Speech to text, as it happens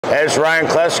It's Ryan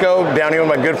Klesko down here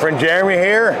with my good friend Jeremy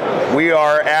here. We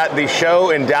are at the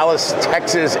show in Dallas,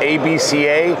 Texas,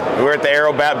 ABCA. We're at the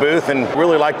Aero-Bat booth and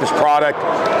really like this product.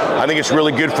 I think it's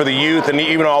really good for the youth and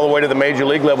even all the way to the major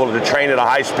league level to train at a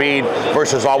high speed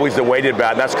versus always the weighted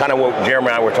bat. And that's kind of what Jeremy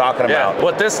and I were talking about.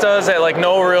 What this does that like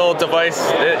no real device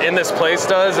in this place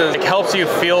does is it helps you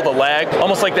feel the lag,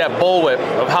 almost like that bullwhip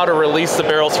of how to release the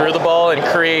barrel through the ball and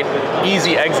create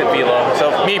easy exit velo.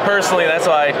 So me personally, that's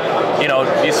why,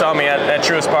 you saw me at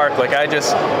Truist Park. Like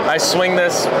I swing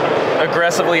this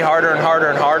aggressively harder and harder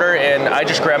and harder, and I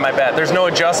just grab my bat. There's no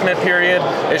adjustment period.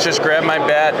 It's just grab my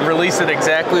bat, release it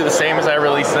exactly the same as I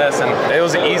release this, and it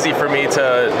was easy for me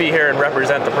to be here and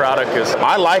represent the product.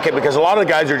 I like it because a lot of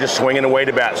the guys are just swinging away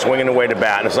to bat,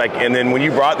 and it's like, and then when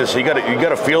you brought this, you got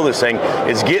to feel this thing.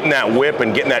 It's getting that whip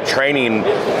and getting that training,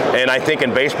 and I think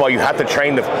in baseball you have to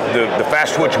train the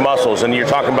fast twitch muscles, and you're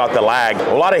talking about the lag.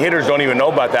 A lot of hitters don't even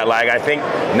know about that lag. I think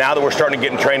now that we're starting to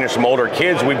get trained in some older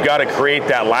kids, we've got to create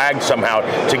that lag somehow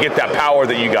to get that power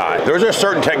that you got. There's a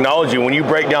certain technology when you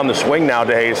break down the swing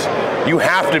nowadays, you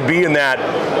have to be in that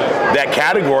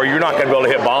category. You're not going to be able to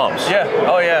hit bombs. Yeah,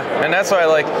 oh yeah, and that's why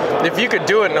if you could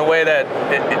do it in a way that,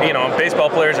 baseball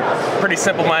players are pretty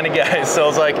simple-minded guys, so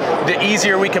it's like the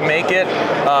easier we can make it,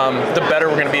 the better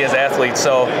we're going to be as athletes.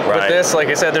 So with this, like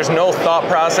I said, there's no thought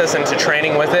process into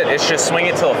training with it. It's just swing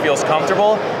it till it feels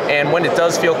comfortable, and when it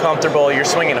does feel comfortable, you're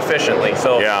swinging efficiently.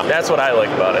 So that's what I like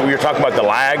about it. We were talking about the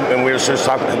lag, and we were just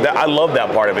talking. I love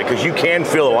that part of it because you can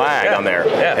feel the lag on there,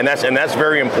 and that's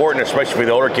very important, especially for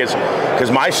the older kids.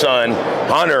 Because my son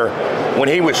Hunter, when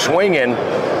he was swinging,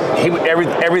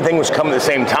 everything was coming at the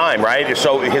same time, right?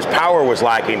 So his power was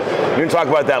lacking. You talk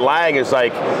about that lag, it's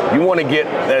like you want to get,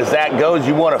 as that goes,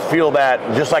 you want to feel that,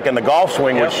 just like in the golf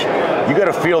swing, which you got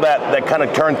to feel that kind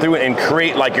of turn through it and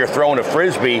create like you're throwing a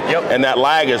frisbee, and that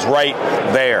lag is right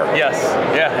there. Yes,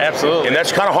 yeah, absolutely. And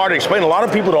that's kind of hard to explain. A lot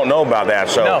of people don't know about that.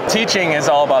 So no, teaching is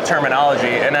all about terminology,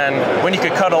 and then when you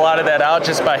could cut a lot of that out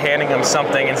just by handing them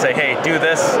something and say, hey, do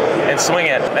this and swing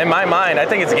it. In my mind, I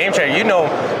think it's a game changer. You know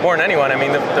more than anyone. I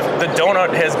mean, the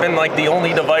donut has been like the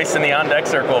only device in the on-deck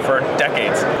circle for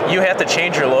decades. You have to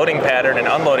change your loading pattern and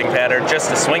unloading pattern just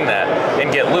to swing that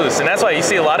and get loose. And that's why you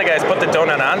see a lot of guys put the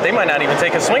donut on, they might not even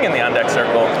take a swing in the on-deck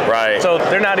circle. Right. So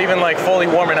they're not even like fully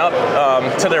warming up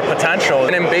to their potential.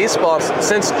 And in baseball,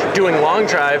 since doing long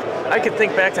drive, I could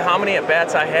think back to how many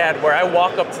at-bats I had where I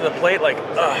walk up to the plate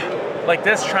like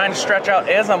this, trying to stretch out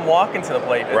as I'm walking to the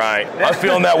plate. Right. I'm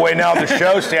feeling that way now at the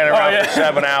show, standing around for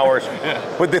 7 hours.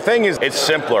 But the thing is, it's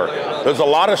simpler. There's a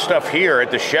lot of stuff here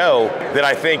at the show that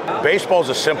I think baseball is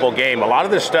a simple game. A lot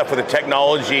of this stuff with the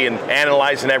technology and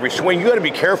analyzing every swing, you got to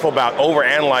be careful about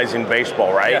over-analyzing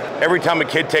baseball, right? Every time a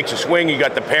kid takes a swing, you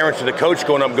got the parents or the coach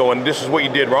going up going, this is what you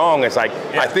did wrong. It's like,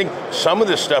 I think some of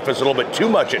this stuff is a little bit too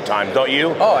much at times, don't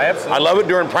you? Oh, absolutely. I love it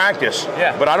during practice,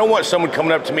 but I don't want someone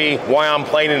coming up to me while I'm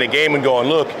playing in a game and going,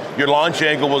 look, your launch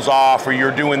angle was off, or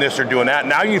you're doing this or doing that.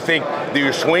 Now you think that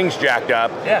your swing's jacked up,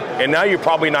 and now you're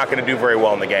probably not going to do very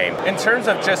well in the game. In terms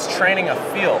of just training a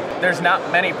feel, there's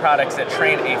not many products that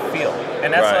train a feel.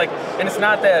 And that's and it's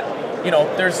not that,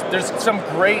 there's some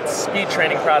great speed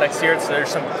training products here, so there's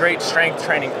some great strength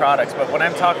training products, but when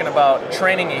I'm talking about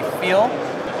training a feel,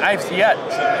 I've yet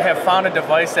have found a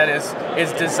device that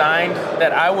is designed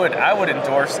that I would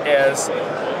endorse as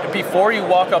before you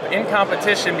walk up in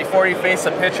competition, before you face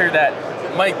a pitcher that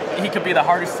he could be the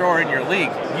hardest thrower in your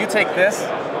league. You take this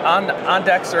on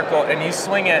deck circle and you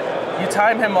swing it, you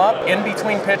time him up in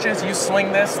between pitches, you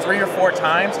swing this 3 or 4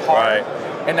 times hard.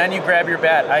 And then you grab your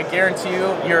bat. I guarantee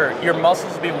you, your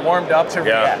muscles will be warmed up to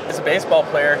react. As a baseball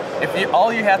player,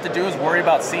 all you have to do is worry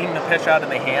about seeing the pitch out of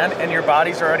the hand, and your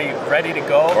body's already ready to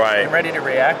go and ready to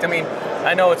react. I mean,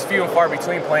 I know it's few and far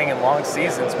between playing in long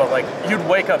seasons, but like you'd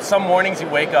wake up, some mornings you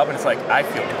wake up and it's like, I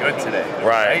feel good today,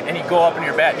 right? And you go up in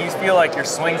your bat and you feel like your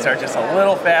swings are just a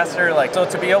little faster. So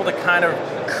to be able to kind of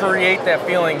create that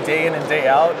feeling day in and day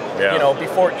out,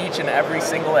 before each and every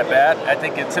single at bat, I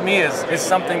think it to me is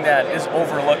something that is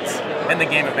overlooked in the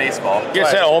game of baseball.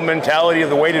 It's that whole mentality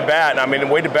of the weighted bat. I mean, the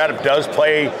weighted bat does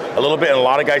play a little bit, and a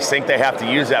lot of guys think they have to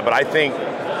use that, but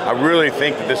I really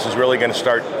think that this is really going to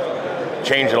start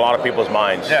changing a lot of people's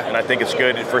minds. And I think it's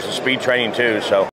good for some speed training too. So.